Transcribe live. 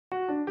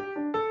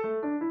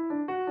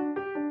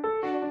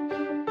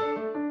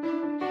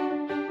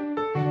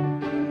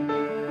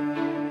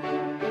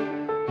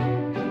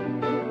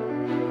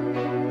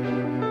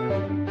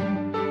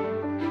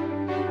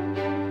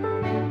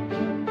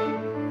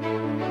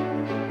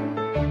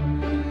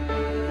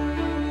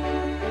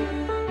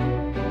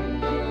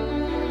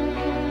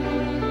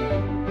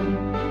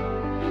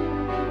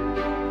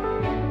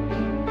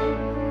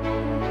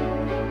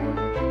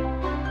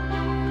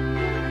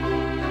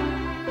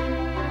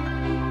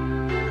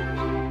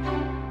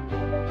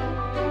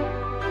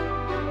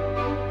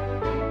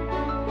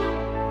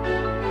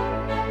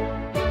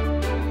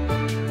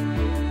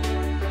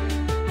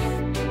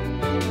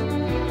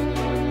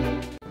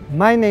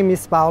My name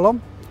is Paolo.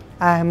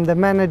 I am the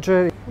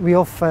manager. We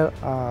offer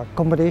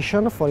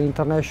accommodation for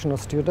international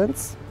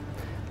students,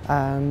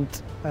 and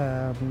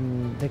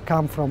they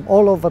come from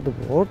all over the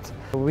world.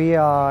 We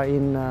are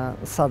in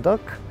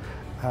Southwark,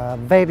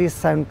 very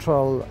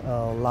central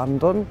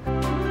London.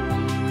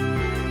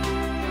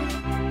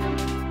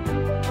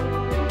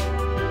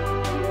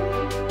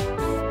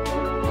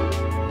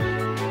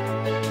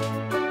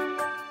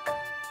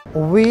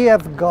 We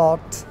have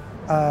got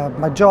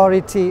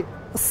majority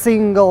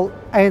single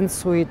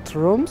ensuite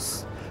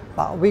rooms,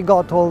 but we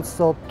got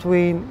also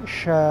twin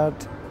shared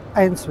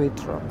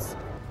ensuite rooms.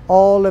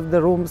 All of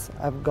the rooms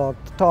have got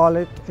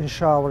toilet and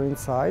shower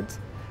inside,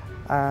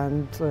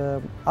 and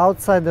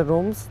outside the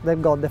rooms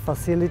they've got the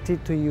facility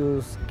to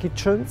use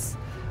kitchens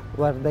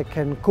where they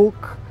can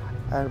cook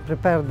and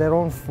prepare their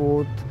own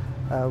food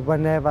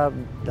whenever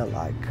they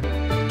like.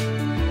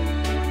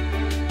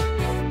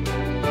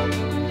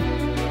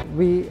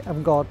 We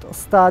have got a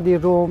study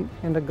room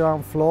in the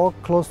ground floor,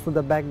 close to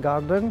the back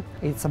garden.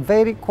 It's a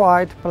very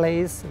quiet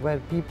place where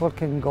people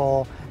can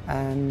go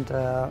and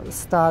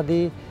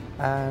study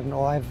and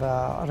or have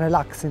a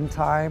relaxing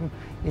time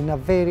in a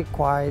very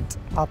quiet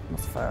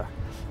atmosphere.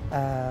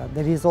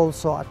 There is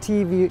also a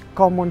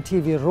common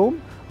TV room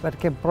where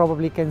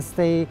probably can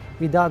stay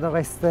with other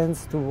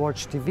residents to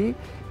watch TV.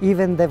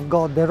 Even they've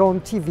got their own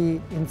TV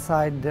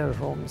inside their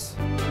rooms.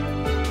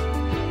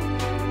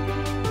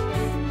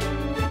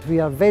 We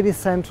are very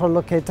central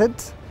located,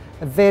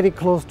 very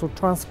close to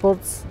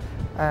transports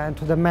and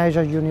to the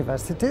major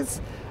universities,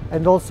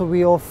 and also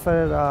we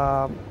offer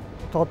a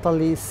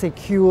totally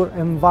secure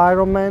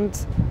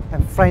environment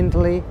and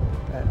friendly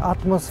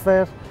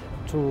atmosphere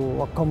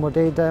to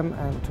accommodate them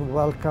and to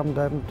welcome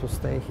them to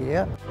stay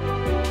here.